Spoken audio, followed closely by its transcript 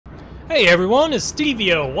Hey everyone, it's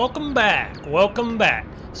Stevio. Welcome back. Welcome back.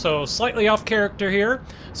 So slightly off character here.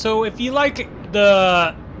 So if you like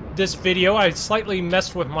this video, I slightly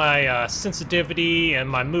messed with my sensitivity and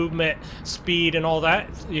my movement speed and all that.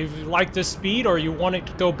 If you like this speed or you want it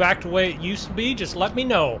to go back to the way it used to be, just let me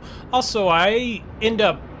know. Also,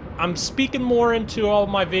 I'm speaking more into all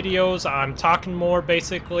my videos. I'm talking more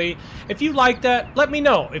basically. If you like that, let me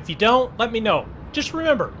know. If you don't, let me know. Just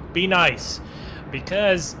remember, be nice.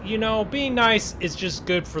 Because, you know, being nice is just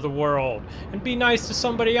good for the world. And be nice to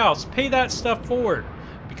somebody else. Pay that stuff forward.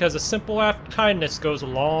 Because a simple act of kindness goes a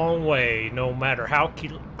long way, no matter how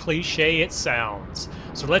cliche it sounds.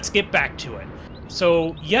 So let's get back to it.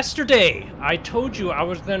 So yesterday, I told you I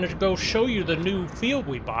was going to go show you the new field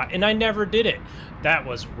we bought, and I never did it. That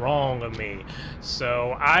was wrong of me.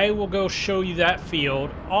 So I will go show you that field.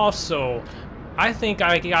 Also, I think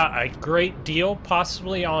I got a great deal,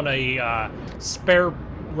 possibly on a spare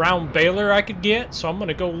round baler I could get, so I'm going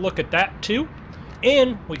to go look at that too.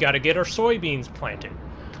 And we got to get our soybeans planted.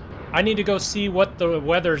 I need to go see what the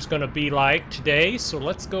weather's going to be like today, so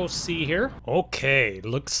let's go see here. Okay,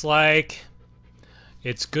 looks like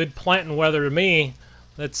it's good planting weather to me.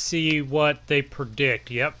 Let's see what they predict.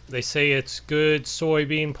 Yep, they say it's good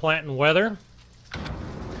soybean planting weather.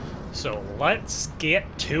 So let's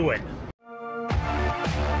get to it.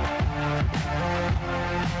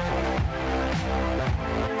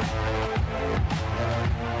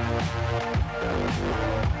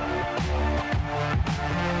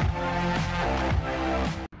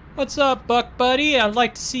 What's up, Buck Buddy? I'd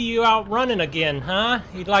like to see you out running again, huh?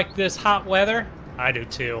 You like this hot weather? I do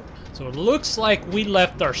too. So it looks like we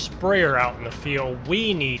left our sprayer out in the field.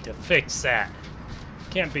 We need to fix that.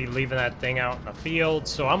 Can't be leaving that thing out in the field.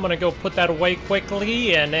 So I'm gonna go put that away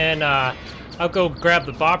quickly, and then I'll go grab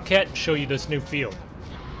the Bobcat and show you this new field.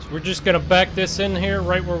 So we're just gonna back this in here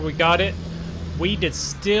right where we got it. We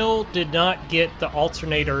still did not get the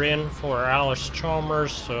alternator in for our Alice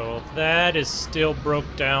Chalmers, so that is still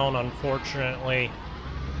broke down, unfortunately.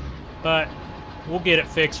 But we'll get it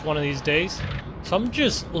fixed one of these days. So I'm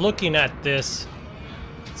just looking at this.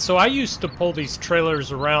 So I used to pull these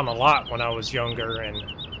trailers around a lot when I was younger, and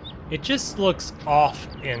it just looks off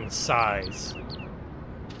in size.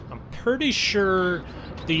 I'm pretty sure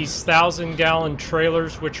these 1,000-gallon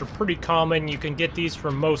trailers, which are pretty common, you can get these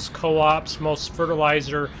from most co-ops, most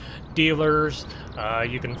fertilizer dealers.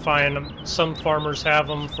 You can find them. Some farmers have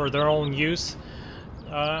them for their own use.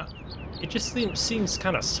 It just seems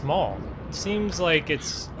kind of small. It seems like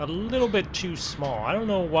it's a little bit too small. I don't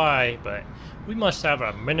know why, but we must have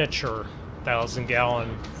a miniature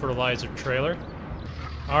 1,000-gallon fertilizer trailer.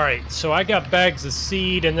 Alright, so I got bags of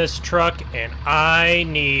seed in this truck, and I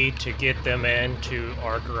need to get them into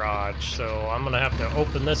our garage. So I'm gonna have to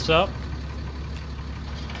open this up.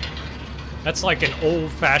 That's like an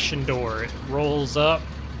old-fashioned door. It rolls up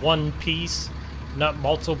one piece, not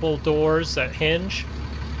multiple doors that hinge.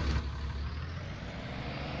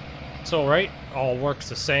 It's alright, all works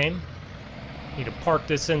the same. Need to park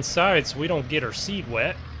this inside so we don't get our seed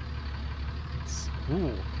wet.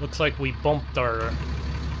 Ooh, looks like we bumped our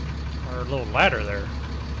little ladder there.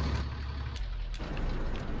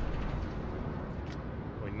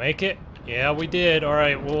 We make it? Yeah, we did.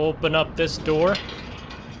 Alright, we'll open up this door.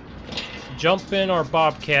 Jump in our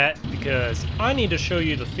Bobcat, because I need to show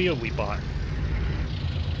you the field we bought.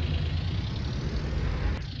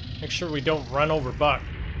 Make sure we don't run over Buck.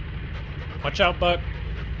 Watch out, Buck.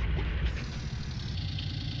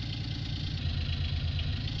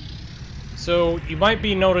 So you might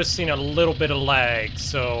be noticing a little bit of lag,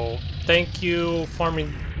 so thank you,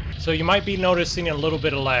 farming. So you might be noticing a little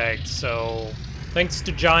bit of lag, so thanks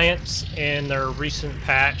to Giants and their recent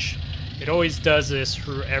patch. It always does this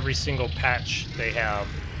for every single patch they have.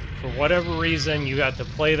 For whatever reason, you have to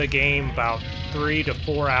play the game about 3 to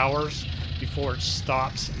 4 hours before it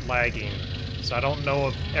stops lagging. So I don't know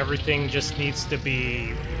if everything just needs to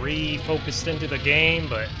be refocused into the game,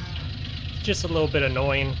 but just a little bit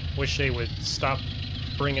annoying. Wish they would stop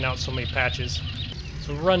bringing out so many patches.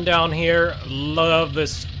 So run down here. Love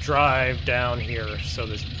this drive down here. So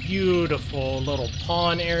this beautiful little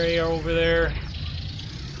pond area over there.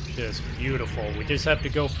 Just beautiful. We just have to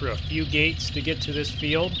go through a few gates to get to this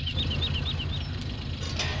field.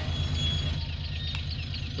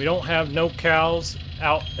 We don't have no cows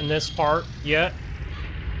out in this part yet.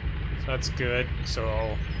 So that's good.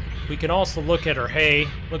 So we can also look at our hay.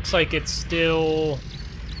 Looks like it's still...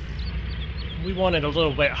 We want it a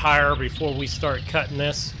little bit higher before we start cutting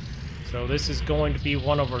this. So this is going to be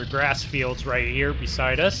one of our grass fields right here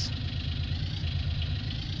beside us.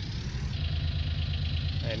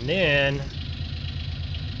 And then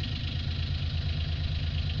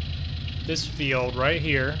this field right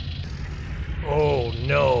here. Oh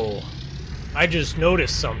no, I just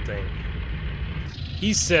noticed something.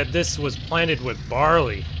 He said this was planted with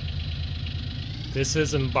barley. This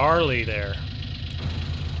isn't barley there.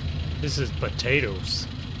 This is potatoes.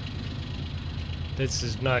 This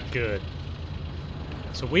is not good.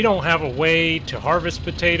 So we don't have a way to harvest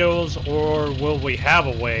potatoes, or will we have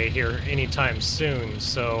a way here anytime soon?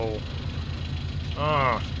 So,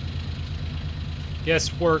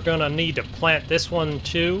 guess we're gonna need to plant this one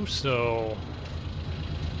too, so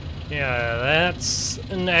yeah, that's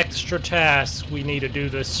an extra task we need to do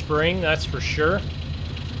this spring, that's for sure.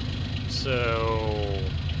 So,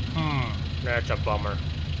 that's a bummer.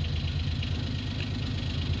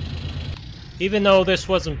 Even though this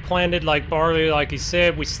wasn't planted like barley, like he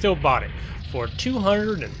said, we still bought it for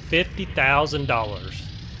 $250,000.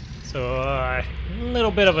 So, a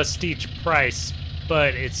little bit of a steep price,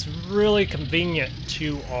 but it's really convenient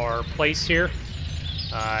to our place here.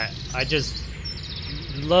 I just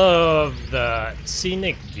love the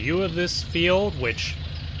scenic view of this field, which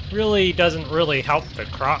really doesn't really help the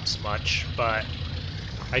crops much, but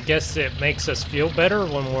I guess it makes us feel better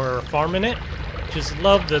when we're farming it. Just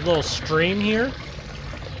love the little stream here.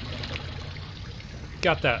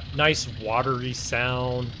 Got that nice watery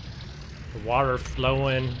sound, the water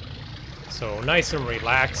flowing, so nice and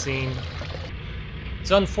relaxing. It's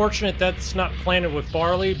unfortunate that's not planted with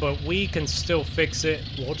barley, but we can still fix it.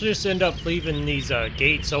 We'll just end up leaving these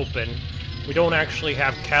gates open. We don't actually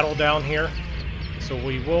have cattle down here, so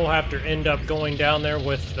we will have to end up going down there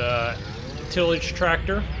with the tillage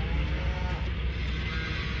tractor.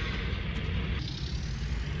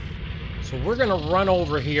 So we're gonna run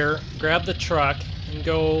over here, grab the truck, and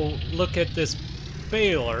go look at this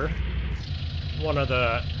baler one of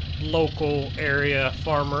the local area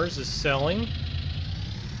farmers is selling.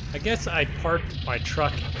 I guess I parked my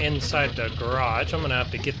truck inside the garage. I'm gonna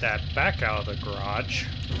have to get that back out of the garage.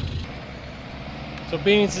 So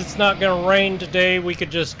being as it's not gonna rain today, we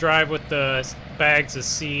could just drive with the bags of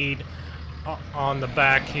seed on the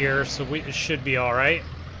back here, so it should be alright.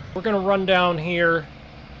 We're gonna run down here.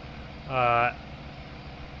 I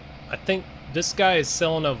think this guy is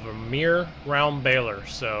selling a Vermeer round baler,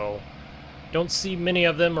 so don't see many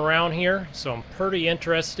of them around here, so I'm pretty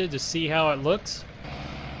interested to see how it looks.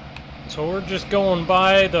 So we're just going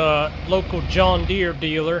by the local John Deere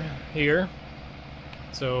dealer here.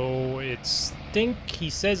 So it's, he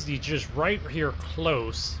says he's just right here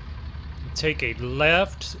close. Take a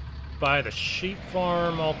left by the sheep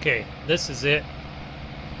farm. Okay, this is it.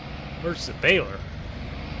 Where's the baler?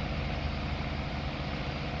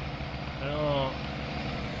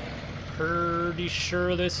 Pretty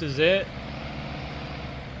sure this is it.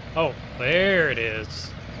 Oh, there it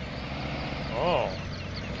is. Oh,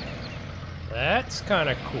 that's kind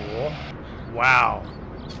of cool. Wow,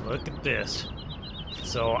 look at this.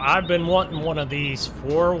 So I've been wanting one of these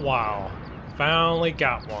for a while. Finally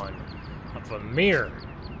got one. A Vermeer.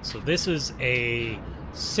 So this is a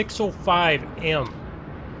 605M.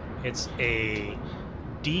 It's a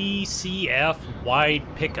DCF wide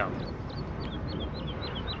pickup.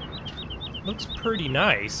 Looks pretty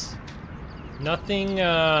nice. Nothing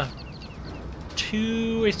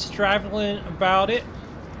too extravagant about it.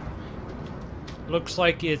 Looks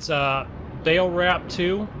like it's bale wrap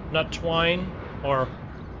too, not twine. Or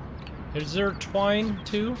is there twine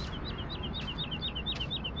too?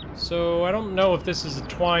 So I don't know if this is a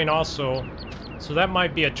twine also. So that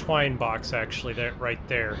might be a twine box actually, right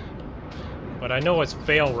there. But I know it's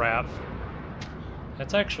bale wrap.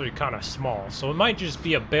 That's actually kind of small, so it might just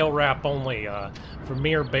be a bale wrap only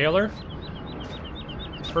Vermeer baler.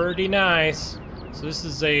 Pretty nice. So this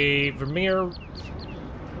is a Vermeer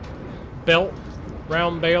belt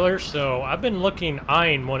round baler. So I've been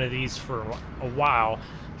eyeing one of these for a while.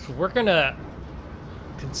 So we're gonna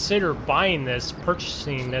consider buying this,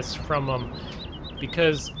 purchasing this from them,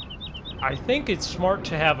 because I think it's smart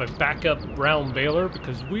to have a backup round baler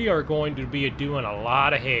because we are going to be doing a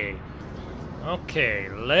lot of hay. Okay,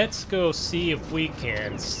 let's go see if we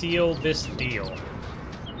can seal this deal.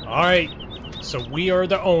 Alright, so we are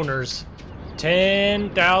the owners.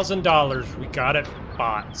 $10,000, we got it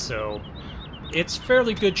bought, so it's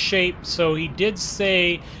fairly good shape. So he did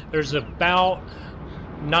say there's about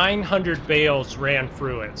 900 bales ran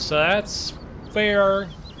through it, so that's fair.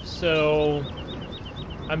 So,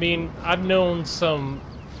 I mean, I've known some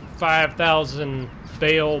 5,000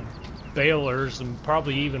 balers and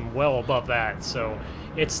probably even well above that, so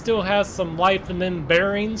it still has some life in them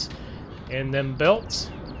bearings and them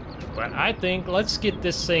belts. But I think let's get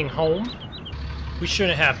this thing home. We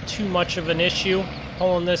shouldn't have too much of an issue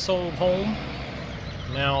pulling this old home.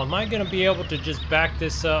 Now, am I going to be able to just back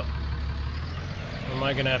this up? Or am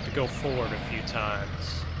I going to have to go forward a few times?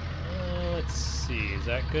 Let's see. Is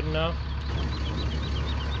that good enough?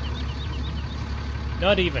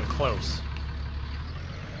 Not even close.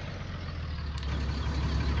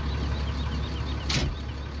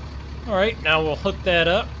 Alright, now we'll hook that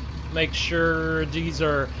up. Make sure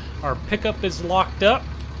our pickup is locked up.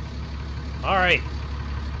 Alright.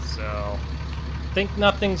 So, think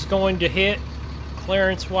nothing's going to hit.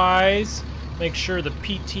 Clearance-wise, make sure the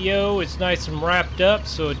PTO is nice and wrapped up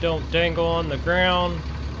so it don't dangle on the ground.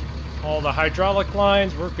 All the hydraulic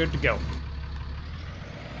lines, we're good to go.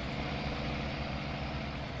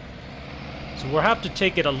 So we'll have to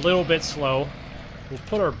take it a little bit slow. We'll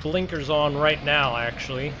put our blinkers on right now,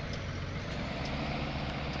 actually.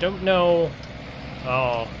 Don't know...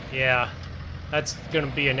 Oh, yeah. That's going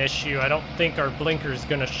to be an issue. I don't think our blinker is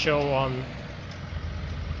going to show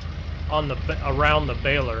around the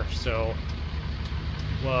baler, so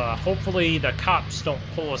hopefully the cops don't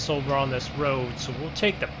pull us over on this road, so we'll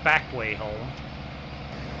take the back way home.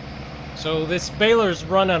 So this baler's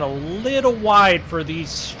running a little wide for these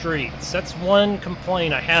streets. That's one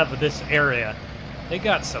complaint I have of this area. They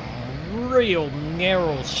got some real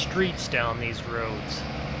narrow streets down these roads.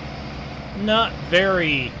 Not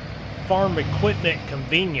very farm equipment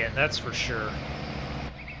convenient, that's for sure.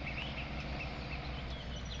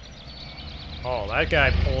 Oh, that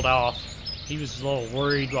guy pulled off. He was a little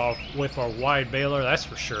worried with our wide baler, that's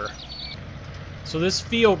for sure. So this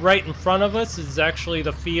field right in front of us is actually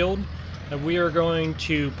the field that we are going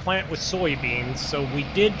to plant with soybeans. So we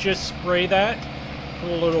did just spray that,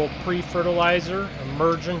 put a little pre-fertilizer,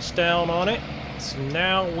 emergence down on it. So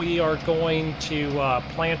now we are going to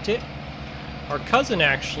plant it. Our cousin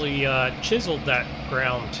actually chiseled that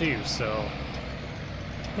ground too, so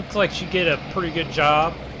looks like she did a pretty good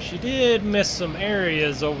job. She did miss some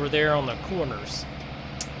areas over there on the corners.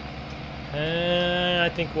 I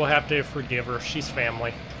think we'll have to forgive her. She's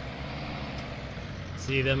family.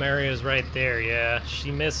 See them areas right there? Yeah, she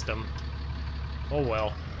missed them. Oh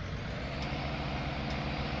well.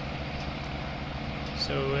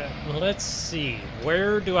 So let's see.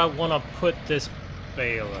 Where do I want to put this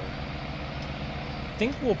baler? I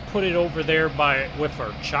think we'll put it over there with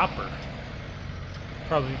our chopper.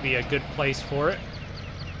 Probably be a good place for it.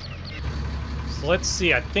 So let's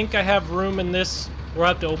see. I think I have room in this. We'll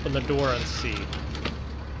have to open the door and see.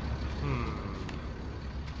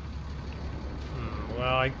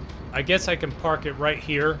 Well, I guess I can park it right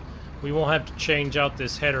here. We won't have to change out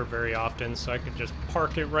this header very often, so I could just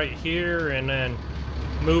park it right here and then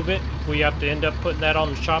move it if we have to end up putting that on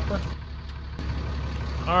the chopper.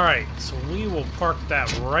 Alright, so we will park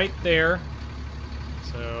that right there.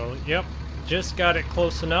 So, yep, just got it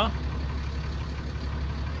close enough.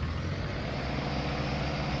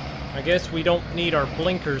 I guess we don't need our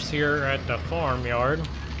blinkers here at the farmyard.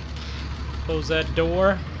 Close that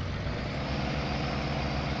door.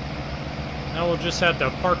 Now we'll just have to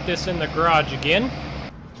park this in the garage again.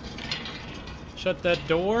 Shut that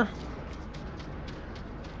door.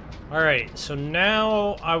 Alright, so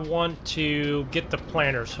now I want to get the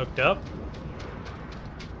planters hooked up.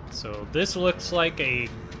 So this looks like a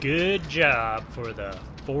good job for the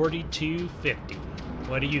 4250.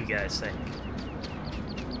 What do you guys think?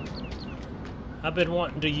 I've been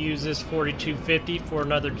wanting to use this 4250 for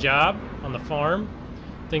another job on the farm.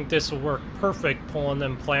 Think this will work perfect pulling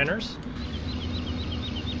them planters.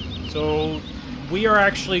 So we are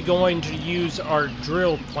actually going to use our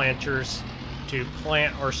drill planters to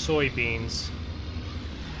plant our soybeans.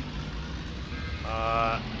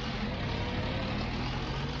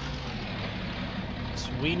 So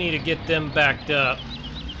we need to get them backed up.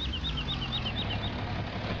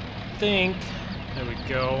 I think, there we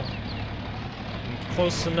go.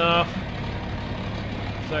 Close enough.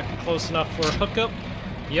 Is that close enough for a hookup?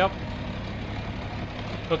 Yep.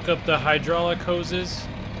 Hook up the hydraulic hoses.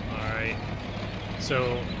 Alright.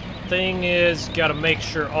 So, thing is, gotta make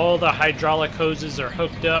sure all the hydraulic hoses are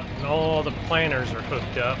hooked up and all the planters are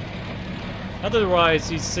hooked up. Otherwise,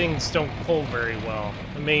 these things don't pull very well.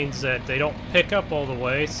 It means that they don't pick up all the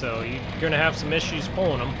way, so you're gonna have some issues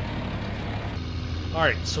pulling them.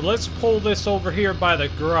 Alright, so let's pull this over here by the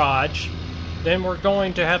garage. Then we're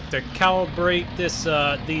going to have to calibrate this,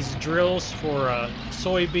 these drills for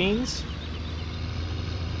soybeans.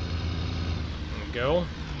 There we go.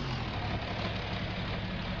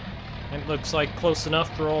 It looks like close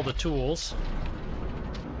enough for all the tools.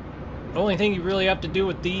 The only thing you really have to do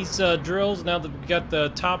with these drills, now that we've got the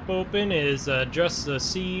top open, is adjust the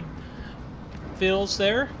seed fills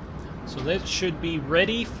there. So that should be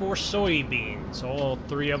ready for soybeans, all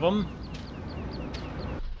three of them.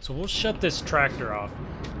 So we'll shut this tractor off.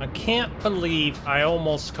 I can't believe I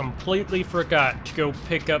almost completely forgot to go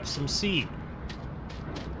pick up some seed.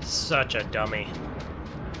 Such a dummy.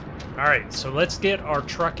 Alright, so let's get our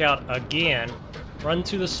truck out again. Run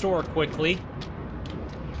to the store quickly.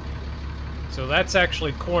 So that's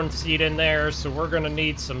actually corn seed in there, so we're gonna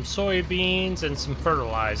need some soybeans and some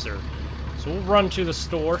fertilizer. So we'll run to the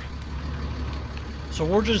store. So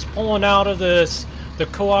we're just pulling out of the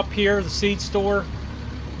co-op here, the seed store.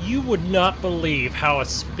 You would not believe how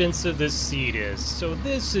expensive this seed is. So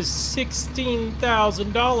this is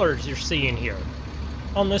 $16,000 you're seeing here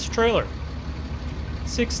on this trailer.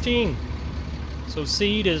 16. So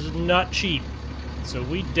seed is not cheap. So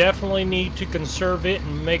we definitely need to conserve it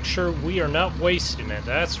and make sure we are not wasting it,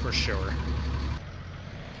 that's for sure.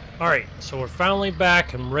 Alright, so we're finally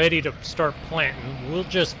back and ready to start planting. We'll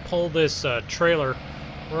just pull this trailer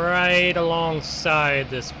right alongside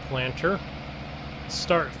this planter.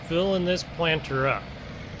 Start filling this planter up.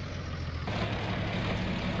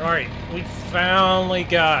 Alright, we finally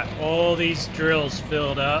got all these drills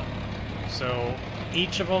filled up. So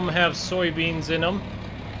each of them have soybeans in them.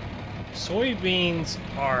 Soybeans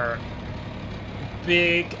are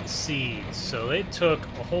big seeds, so they took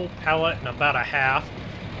a whole pallet and about a half.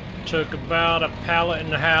 Took about a pallet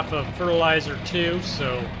and a half of fertilizer too,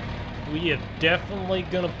 so we are definitely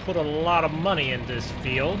gonna put a lot of money in this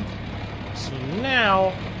field. So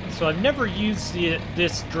now, I've never used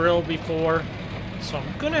this drill before, so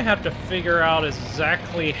I'm gonna have to figure out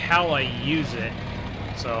exactly how I use it.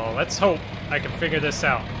 So let's hope I can figure this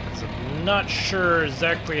out, because I'm not sure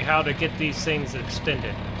exactly how to get these things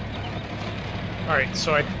extended. Alright,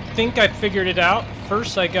 so I think I figured it out.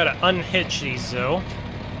 First I gotta unhitch these though.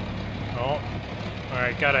 Oh,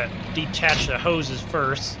 alright, gotta detach the hoses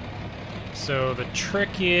first. So the trick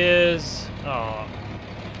is...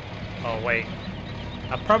 Oh wait.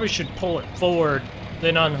 I probably should pull it forward,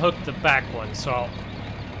 then unhook the back one. So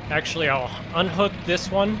I'll unhook this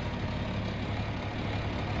one.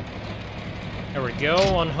 There we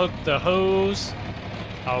go, unhook the hose.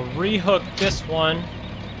 I'll rehook this one.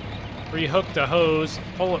 Rehook the hose,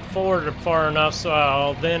 pull it forward far enough so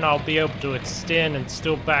I'll be able to extend and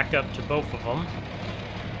still back up to both of them.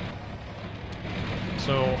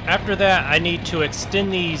 So after that, I need to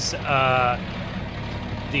extend these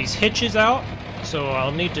hitches out. So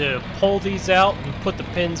I'll need to pull these out and put the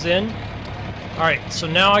pins in. Alright, so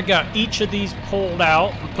now I got each of these pulled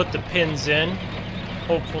out and put the pins in,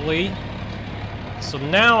 hopefully. So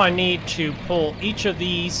now I need to pull each of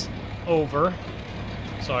these over.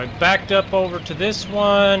 So I backed up over to this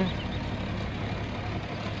one.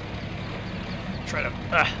 Try to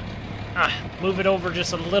move it over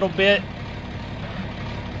just a little bit.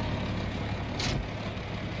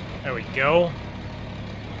 There we go.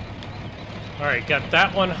 Alright, got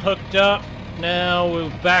that one hooked up. Now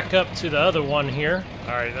we'll back up to the other one here.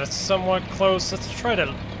 Alright, that's somewhat close. Let's try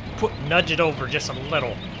to nudge it over just a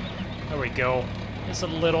little. There we go. Just a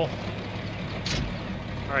little.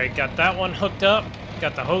 Alright, got that one hooked up.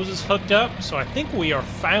 Got the hoses hooked up. So I think we are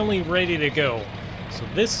finally ready to go. So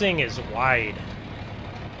this thing is wide.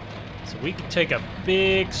 So we can take a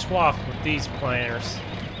big swath with these planters.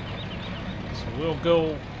 So we'll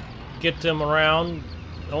go get them around.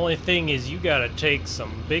 The only thing is you gotta take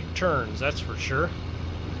some big turns, that's for sure.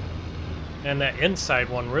 And that inside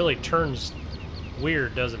one really turns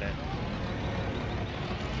weird, doesn't it?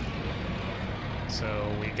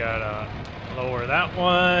 So we gotta lower that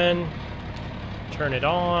one, turn it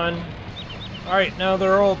on. Alright, now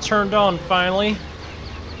they're all turned on finally.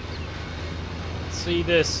 Let's see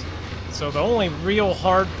this. So the only real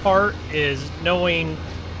hard part is knowing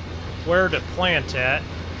where to plant at.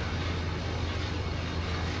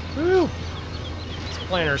 Whew! These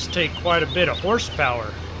planters take quite a bit of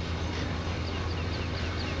horsepower.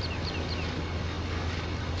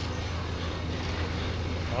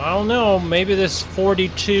 Well, I don't know, maybe this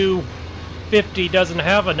 4250 doesn't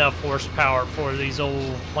have enough horsepower for these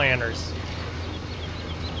old planters.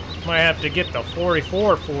 Might have to get the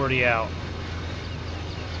 4440 out.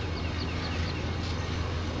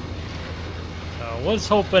 I was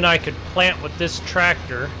hoping I could plant with this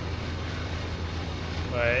tractor.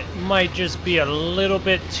 But it might just be a little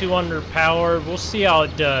bit too underpowered. We'll see how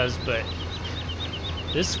it does, but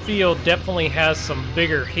this field definitely has some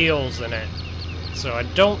bigger hills in it. So I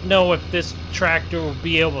don't know if this tractor will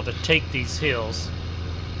be able to take these hills.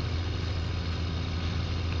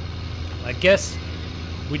 I guess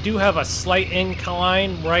we do have a slight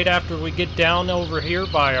incline right after we get down over here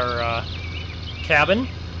by our cabin.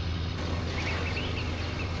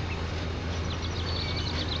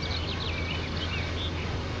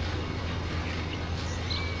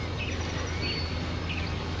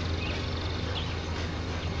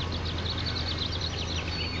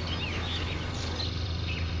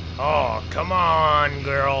 Oh, come on,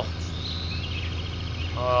 girl.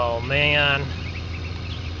 Oh, man.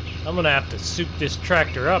 I'm gonna have to soup this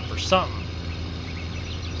tractor up or something.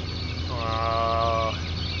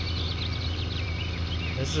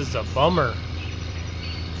 This is a bummer.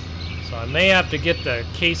 So I may have to get the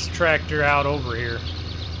case tractor out over here.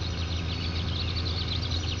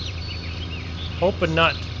 Hoping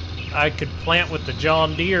not I could plant with the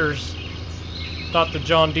John Deeres. Thought the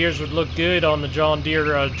John Deeres would look good on the John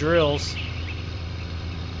Deere drills.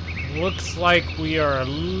 Looks like we are a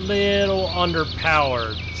little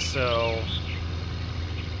underpowered, so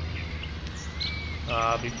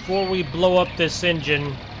before we blow up this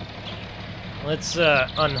engine, let's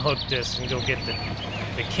unhook this and go get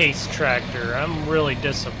the case tractor. I'm really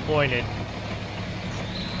disappointed.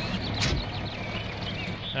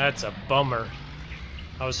 That's a bummer.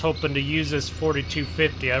 I was hoping to use this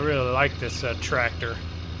 4250. I really like this tractor.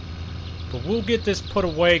 But we'll get this put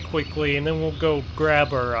away quickly and then we'll go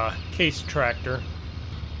grab our case tractor.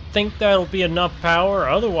 Think that'll be enough power,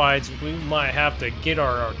 otherwise we might have to get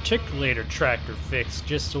our articulator tractor fixed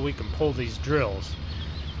just so we can pull these drills.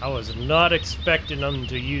 I was not expecting them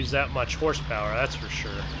to use that much horsepower, that's for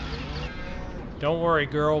sure. Don't worry,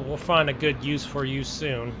 girl, we'll find a good use for you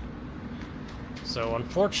soon. So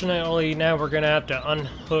unfortunately now we're gonna have to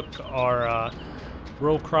unhook our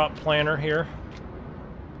row crop planter here.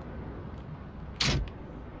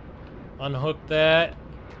 Unhook that.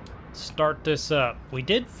 Start this up. We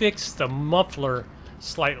did fix the muffler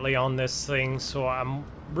slightly on this thing, so I'm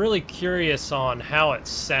really curious on how it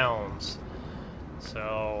sounds.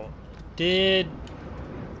 So, did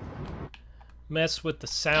mess with the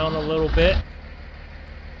sound a little bit.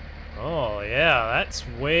 Oh yeah, that's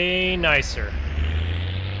way nicer.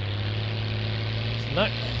 It's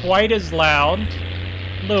not quite as loud,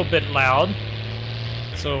 a little bit loud.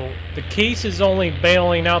 So the case is only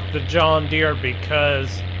bailing out the John Deere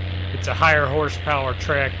because it's a higher horsepower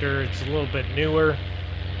tractor. It's a little bit newer.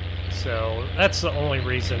 So that's the only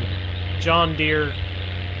reason. John Deere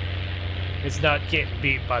is not getting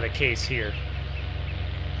beat by the case here.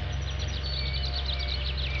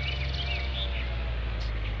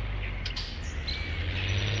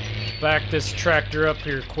 Back this tractor up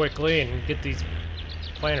here quickly and get these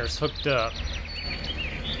planters hooked up.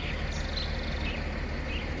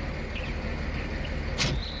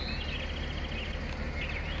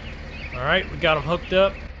 Alright, we got them hooked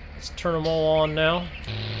up. Let's turn them all on now.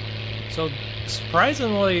 So,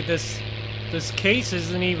 surprisingly, this case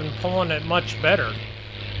isn't even pulling it much better.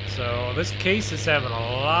 So, this case is having a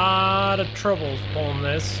lot of trouble pulling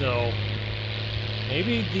this, so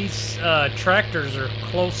maybe these tractors are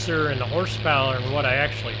closer in the horsepower than what I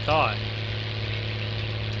actually thought.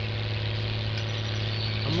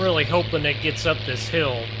 I'm really hoping it gets up this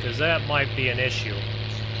hill, because that might be an issue.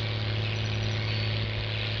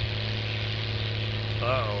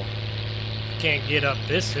 Uh-oh. If we can't get up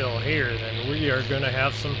this hill here, then we are going to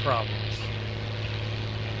have some problems.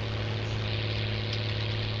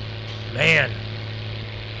 Man,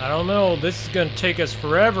 I don't know. This is going to take us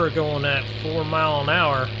forever going at 4 miles an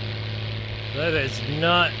hour. That is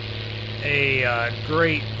not a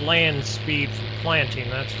great land speed for planting,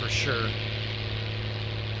 that's for sure.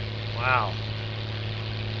 Wow.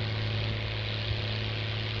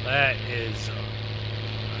 That is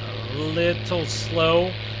a little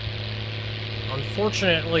slow.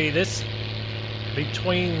 Unfortunately, this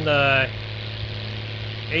between the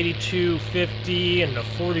 8250 and the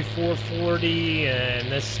 4440 and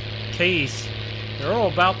this case, they're all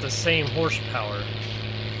about the same horsepower.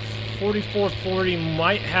 4440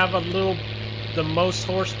 might have the most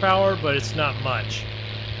horsepower, but it's not much.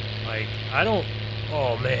 Like,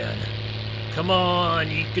 oh man. Come on,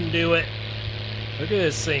 you can do it. Look at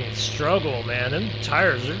this thing struggle, man. Them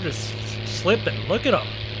tires are just slipping. Look at them.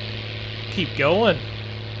 Keep going.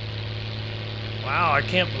 Wow, I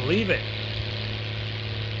can't believe it.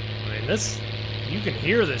 I mean, you can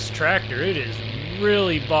hear this tractor. It is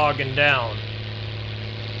really bogging down.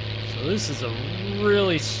 So this is a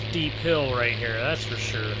really steep hill right here, that's for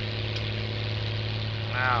sure.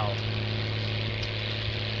 Wow.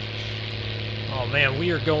 Oh man,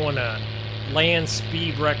 we are going a land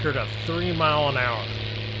speed record of 3 miles an hour.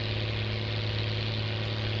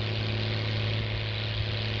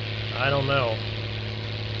 I don't know.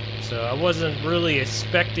 So I wasn't really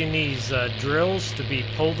expecting these drills to be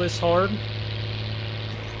pulled this hard.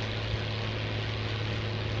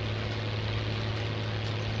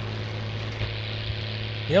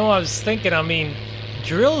 You know, I was thinking, I mean,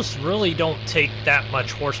 drills really don't take that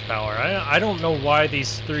much horsepower. I don't know why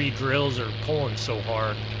these 3 drills are pulling so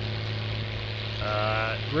hard.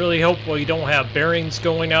 Really hope we don't have bearings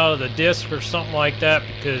going out of the disc or something like that,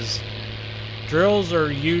 because drills are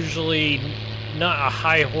usually not a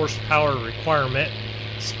high horsepower requirement,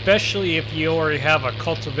 especially if you already have a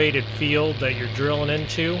cultivated field that you're drilling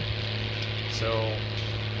into. So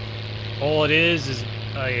all it is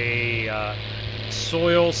a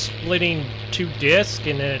soil splitting 2 disc,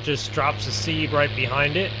 and then it just drops a seed right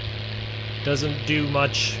behind it. Doesn't do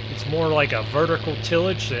much. It's more like a vertical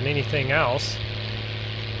tillage than anything else.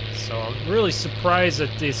 So I'm really surprised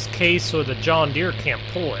that this case or the John Deere can't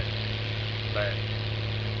pull it. But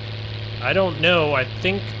I don't know. I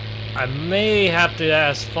think I may have to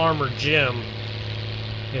ask Farmer Jim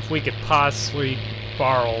if we could possibly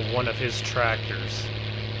borrow one of his tractors.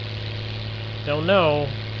 Don't know.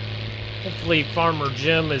 Hopefully Farmer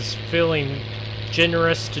Jim is feeling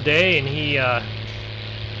generous today and he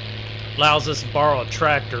allows us to borrow a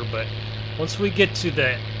tractor. But once we get to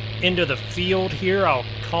the end of the field here, I'll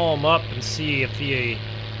call him up and see if he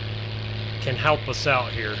can help us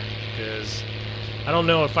out here, because I don't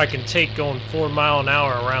know if I can take going 4 miles an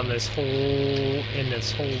hour around this whole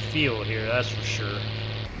field here, that's for sure.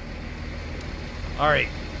 Alright,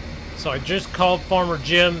 so I just called Farmer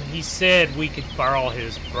Jim. He said we could borrow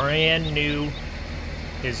his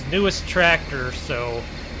his newest tractor, so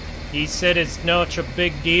he said it's not a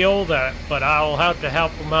big deal, but I'll have to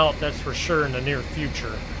help him out, that's for sure, in the near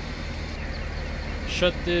future.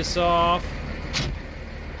 Shut this off.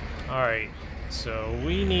 Alright, so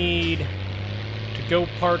we need to go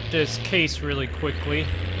park this case really quickly.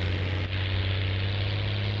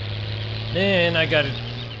 Then I gotta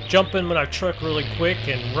jump in my truck really quick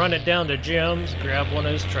and run it down to Jim's, grab one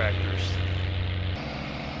of his tractors.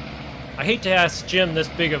 I hate to ask Jim this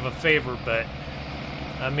big of a favor, but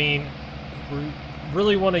I mean, we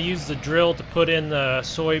really want to use the drill to put in the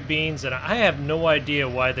soybeans, and I have no idea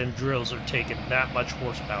why them drills are taking that much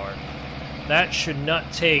horsepower. That should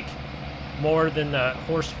not take more than the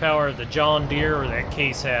horsepower the John Deere or that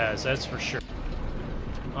case has, that's for sure.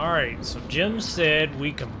 Alright, so Jim said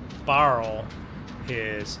we can borrow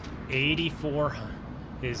his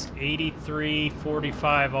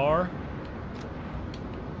 8345R.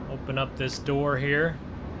 Open up this door here.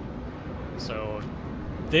 So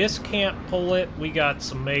this can't pull it. We got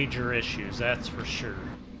some major issues, that's for sure.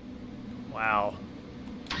 Wow.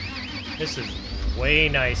 This is way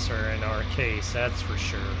nicer in our case, that's for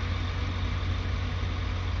sure.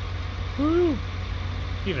 Woo!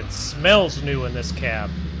 Even smells new in this cab.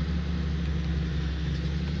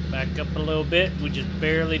 Back up a little bit. We just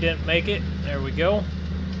barely didn't make it. There we go.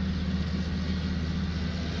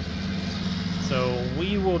 So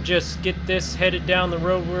we will just get this headed down the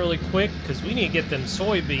road really quick, because we need to get them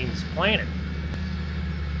soybeans planted.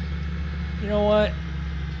 You know what?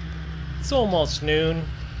 It's almost noon.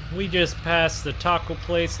 We just passed the taco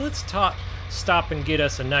place. Let's stop and get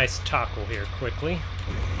us a nice taco here quickly.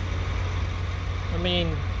 I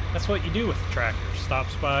mean, that's what you do with a tractor.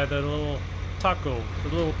 Stops by the little taco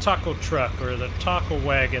truck, or the taco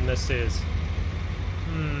wagon this is.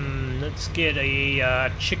 Let's get a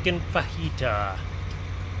chicken fajita.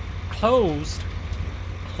 Closed.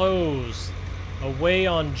 Away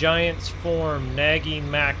on Giant's Form,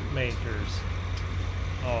 nagging Mac makers.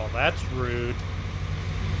 Oh, that's rude.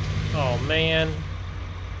 Oh man.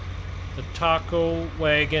 The taco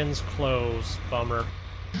wagon's closed. Bummer.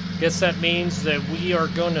 Guess that means that we are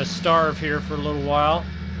going to starve here for a little while.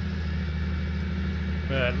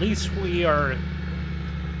 But at least we are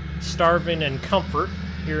starving in comfort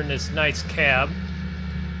here in this nice cab.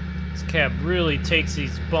 This cab really takes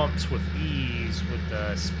these bumps with ease, with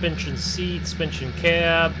the suspension seat, suspension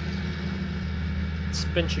cab,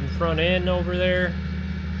 suspension front end over there.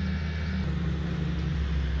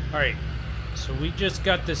 Alright, so we just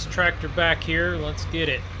got this tractor back here. Let's get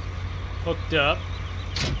it hooked up.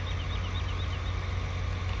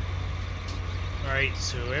 Alright,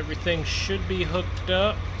 so everything should be hooked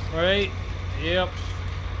up, right? Yep.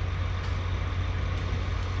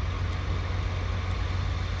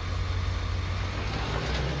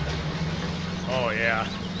 Oh yeah.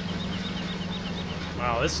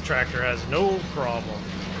 Wow, this tractor has no problem.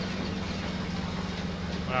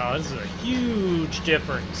 Wow, this is a huge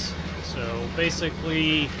difference. So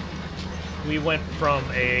basically, we went from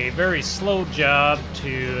a very slow job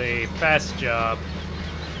to a fast job.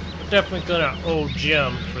 We're definitely gonna owe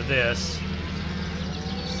Jim for this.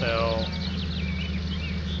 So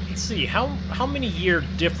let's see, how many year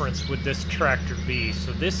difference would this tractor be?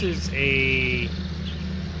 So this is a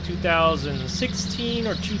 2016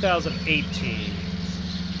 or 2018.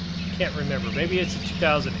 Can't remember. Maybe it's a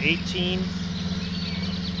 2018.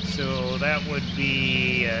 So that would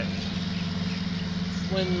be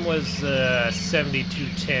When was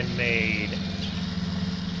 7210 made?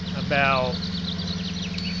 About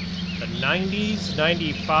the 90s,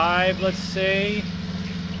 95, let's say.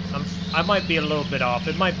 I might be a little bit off.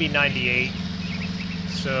 It might be 98.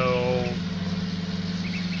 So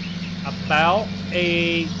about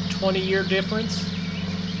a 20-year difference.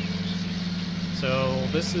 So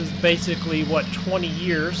this is basically what 20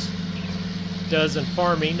 years does in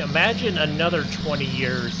farming. Imagine another 20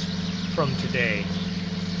 years from today.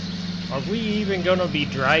 Are we even going to be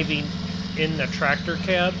driving in the tractor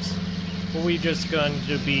cabs? Or are we just going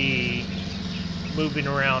to be moving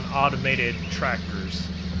around automated tractors?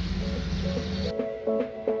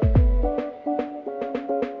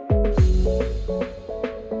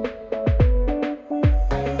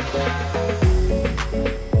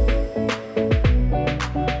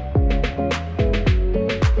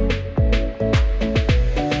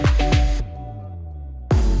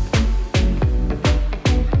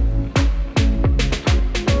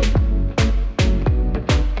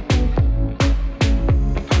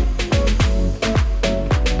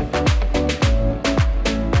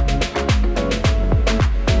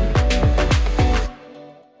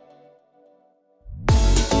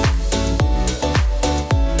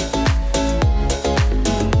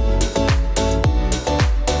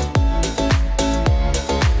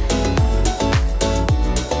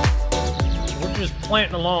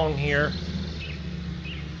 Planting along here,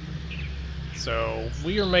 so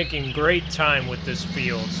we are making great time with this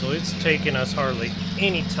field, so it's taking us hardly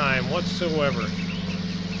any time whatsoever.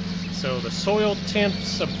 So the soil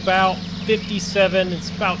temp's about 57,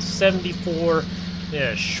 it's about 74.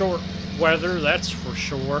 Yeah, short weather, that's for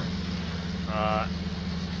sure.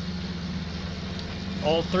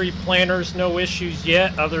 All three planters, no issues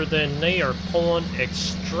yet, other than they are pulling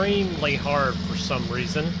extremely hard for some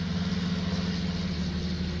reason.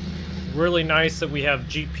 Really nice that we have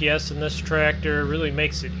GPS in this tractor. Really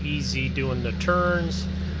makes it easy doing the turns,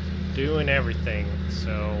 doing everything.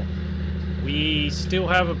 So we still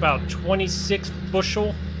have about 26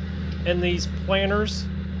 bushel in these planters.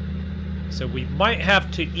 So we might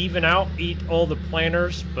have to even out eat all the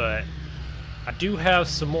planters, but I do have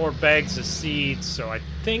some more bags of seeds, so I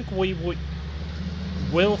think we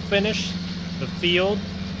will finish the field,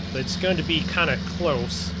 but it's going to be kind of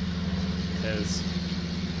close because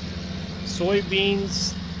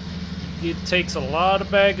soybeans, it takes a lot of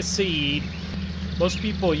bag of seed. Most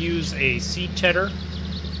people use a seed tedder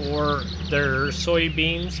for their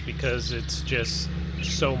soybeans because it's just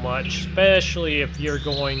so much, especially if you're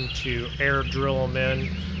going to air drill them in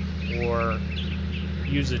or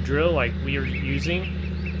use a drill like we are using.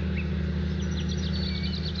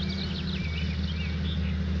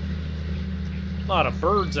 A lot of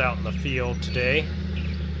birds out in the field today.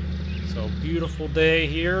 So beautiful day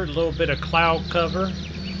here, a little bit of cloud cover,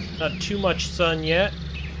 not too much sun yet.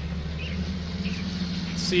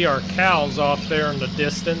 See our cows off there in the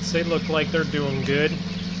distance, they look like they're doing good.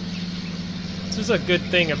 This is a good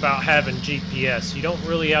thing about having GPS, you don't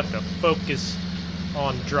really have to focus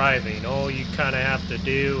on driving. All you kind of have to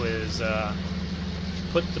do is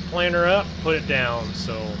put the planter up, put it down.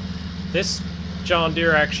 So this John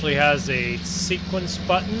Deere actually has a sequence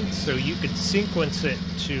button, so you could sequence it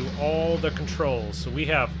to all the controls. So we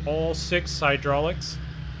have all 6 hydraulics.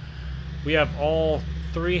 We have all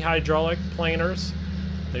 3 hydraulic planters.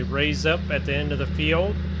 They raise up at the end of the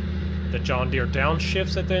field. The John Deere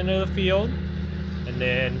downshifts at the end of the field. And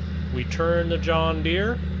then we turn the John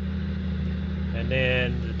Deere. And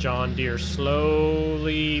then the John Deere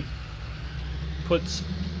slowly puts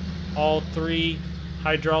all 3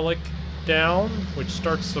 hydraulic down, which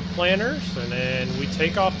starts the planters, and then we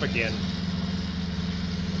take off again.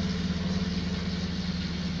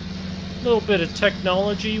 A little bit of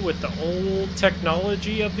technology with the old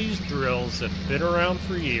technology of these drills that have been around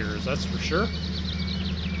for years, that's for sure.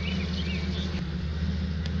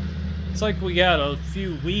 It's like we got a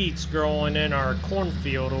few weeds growing in our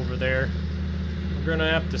cornfield over there. We're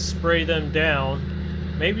gonna have to spray them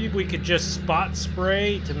down. Maybe we could just spot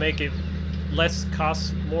spray to make it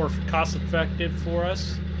more cost effective for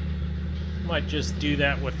us. Might just do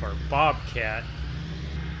that with our Bobcat.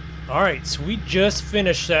 Alright, so we just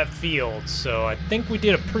finished that field, so I think we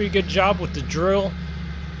did a pretty good job with the drill.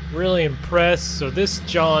 Really impressed. So this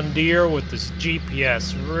John Deere with this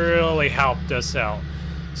GPS really helped us out.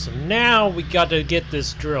 So now we got to get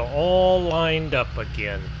this drill all lined up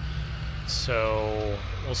again. So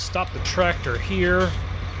we'll stop the tractor here.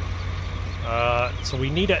 So we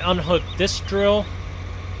need to unhook this drill.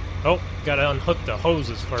 Oh, gotta unhook the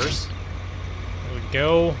hoses first. There we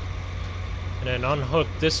go. And then unhook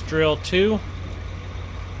this drill too.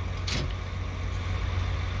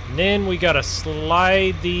 And then we gotta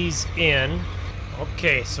slide these in.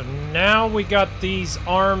 Okay, so now we got these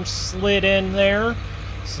arms slid in there.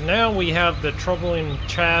 So now we have the troubling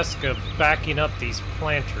task of backing up these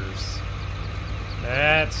planters.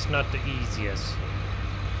 That's not the easiest.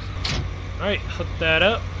 Alright, hook that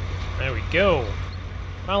up. There we go.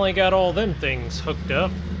 Finally got all them things hooked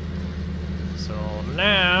up. So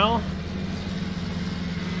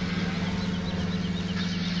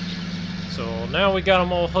now we got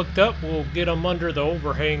them all hooked up. We'll get them under the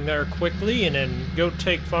overhang there quickly and then go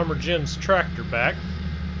take Farmer Jim's tractor back.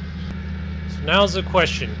 So now's the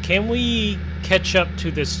question. Can we catch up to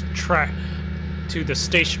this to the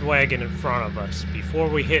station wagon in front of us before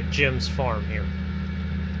we hit Jim's farm here?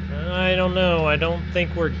 I don't know. I don't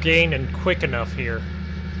think we're gaining quick enough here.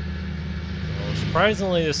 Well,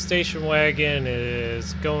 surprisingly, the station wagon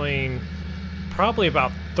is going probably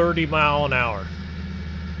about 30 miles an hour.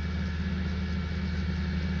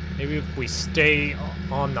 Maybe if we stay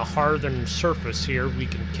on the hardened surface here, we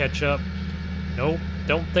can catch up. Nope,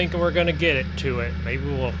 don't think we're gonna get it to it. Maybe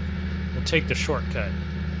we'll take the shortcut.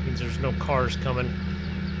 Means there's no cars coming.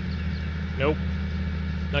 Nope,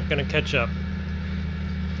 not gonna catch up.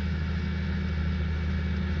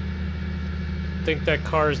 I think that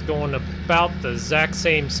car is going about the exact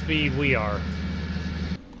same speed we are.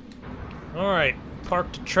 Alright,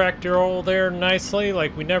 parked the tractor all there nicely,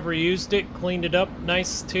 like we never used it. Cleaned it up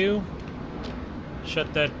nice too.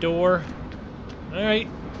 Shut that door. Alright,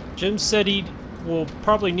 Jim said he will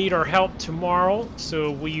probably need our help tomorrow, so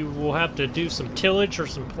we will have to do some tillage or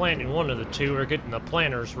some planting, one of the two, or getting the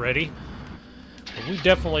planters ready. But we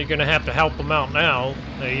definitely gonna have to help him out now.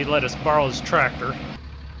 He let us borrow his tractor.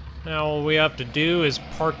 Now all we have to do is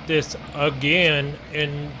park this again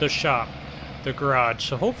in the shop, the garage.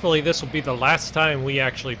 So hopefully this will be the last time we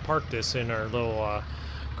actually park this in our little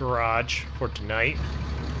garage for tonight.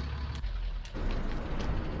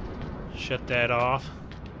 Shut that off.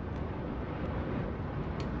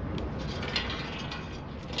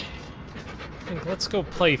 I think let's go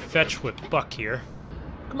play fetch with Buck here.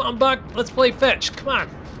 Come on, Buck, let's play fetch. Come on.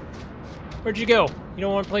 Where'd you go? You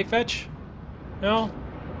don't want to play fetch? No?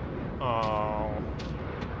 Oh.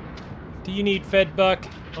 Do you need fed, Buck?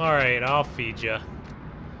 Alright, I'll feed you.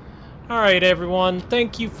 Alright, everyone.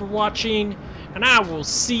 Thank you for watching, and I will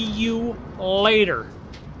see you later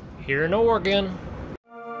here in Oregon.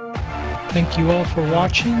 Thank you all for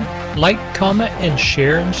watching. Like, comment, and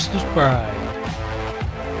share, and subscribe.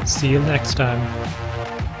 See you next time.